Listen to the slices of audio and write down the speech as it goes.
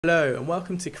Hello and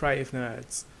welcome to Creative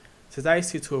Nerds.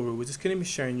 Today's tutorial we're just going to be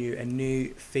showing you a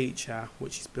new feature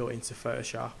which is built into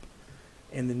Photoshop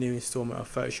in the new installment of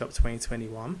Photoshop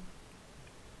 2021.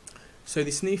 So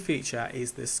this new feature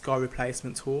is the sky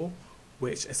replacement tool,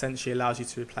 which essentially allows you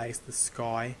to replace the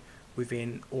sky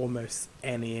within almost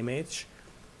any image.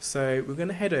 So we're going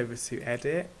to head over to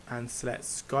Edit and select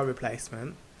Sky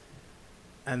Replacement,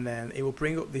 and then it will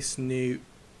bring up this new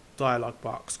dialog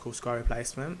box called Sky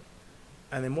Replacement.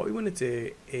 And then what we want to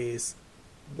do is,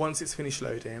 once it's finished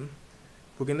loading,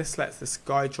 we're going to select the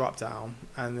sky drop down,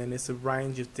 and then there's a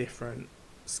range of different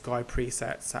sky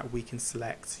presets that we can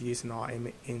select using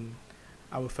in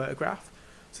our photograph.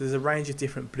 So there's a range of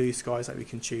different blue skies that we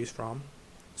can choose from.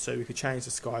 So we could change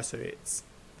the sky so it's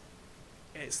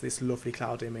this lovely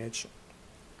cloud image,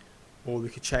 or we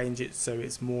could change it so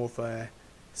it's more of a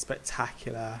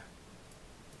spectacular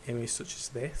image such as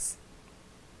this.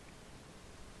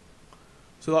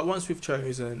 So like once we've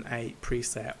chosen a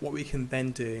preset, what we can then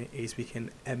do is we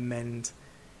can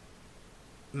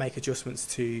make adjustments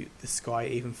to the sky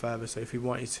even further. So if we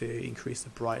wanted to increase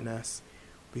the brightness,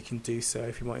 we can do so.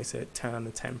 If we wanted to turn on the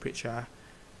temperature,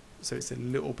 so it's a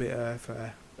little bit of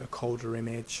a colder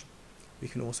image, we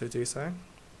can also do so.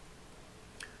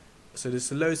 So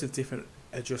there's loads of different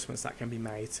adjustments that can be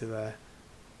made to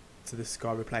the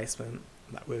sky replacement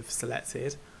that we've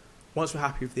selected. Once we're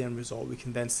happy with the end result, we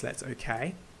can then select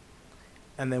OK,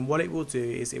 and then what it will do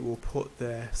is it will put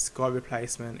the sky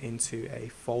replacement into a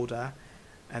folder,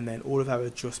 and then all of our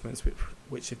adjustments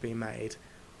which have been made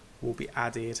will be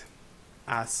added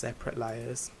as separate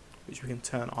layers, which we can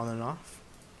turn on and off.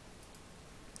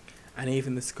 And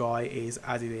even the sky is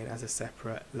added in as a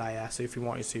separate layer, so if we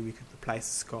wanted to, we could replace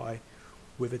the sky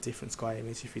with a different sky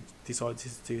image if we decided to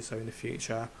do so in the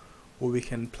future, or we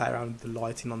can play around with the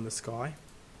lighting on the sky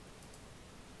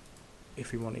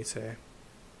if we wanted to,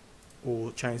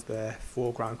 or change the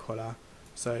foreground colour.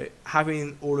 So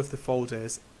having all of the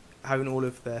folders, having all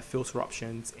of the filter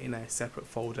options in a separate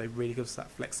folder really gives us that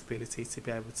flexibility to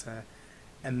be able to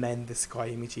amend the sky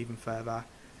image even further.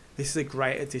 This is a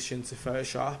great addition to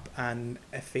Photoshop and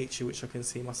a feature which I can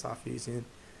see myself using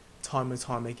time and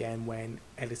time again when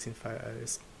editing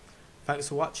photos. Thanks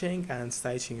for watching, and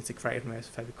stay tuned to Creative Nerds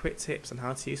for further quick tips on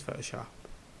how to use Photoshop.